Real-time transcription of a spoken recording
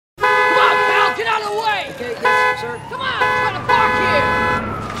sir? Come on, let's go to park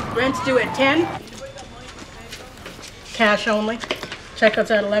here! Rent's due at 10. Cash only.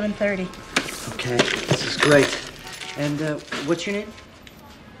 Checkout's at 11:30. Okay, this is great. And what's your name?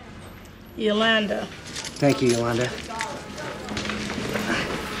 Yolanda. Thank you, Yolanda.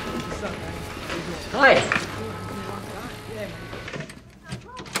 Hi.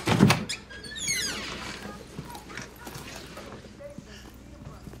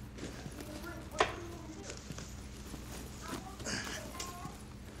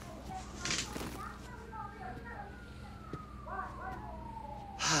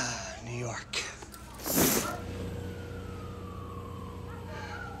 New York.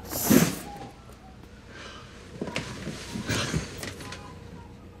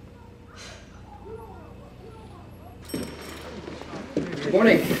 Good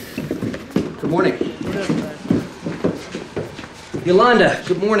morning. Good morning. Yolanda,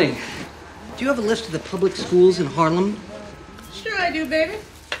 good morning. Do you have a list of the public schools in Harlem? Sure I do, baby.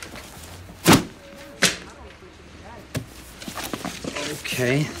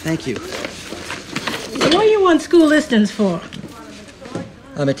 Okay, thank you. What do you want school listings for?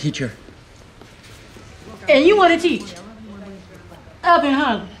 I'm a teacher. And you want to teach? Up in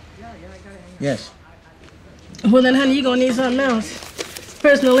Harlem? Yes. Well then, honey, you're going to need something else.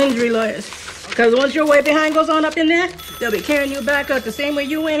 Personal injury lawyers. Because once your way behind goes on up in there, they'll be carrying you back up the same way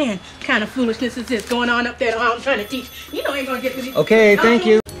you went in. Kind of foolishness is this going on up there while I'm trying to teach? You know I ain't going to get to these. Okay, thank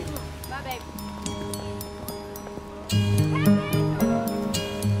you. Bye, baby.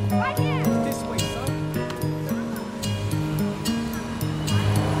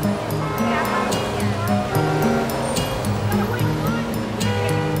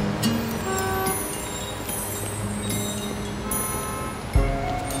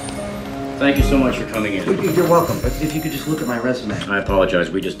 Thank you so much for coming in. You're welcome, but if you could just look at my resume. I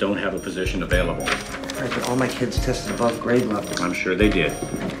apologize, we just don't have a position available. Right, but all my kids tested above grade level. I'm sure they did.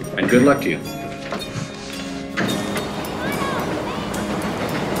 And good luck to you.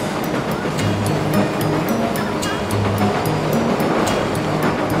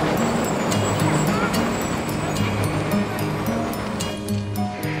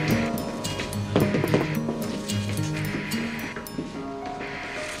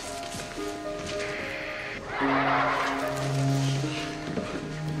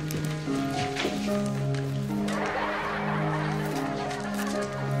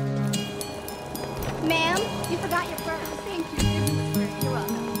 Ma'am, you forgot your purse.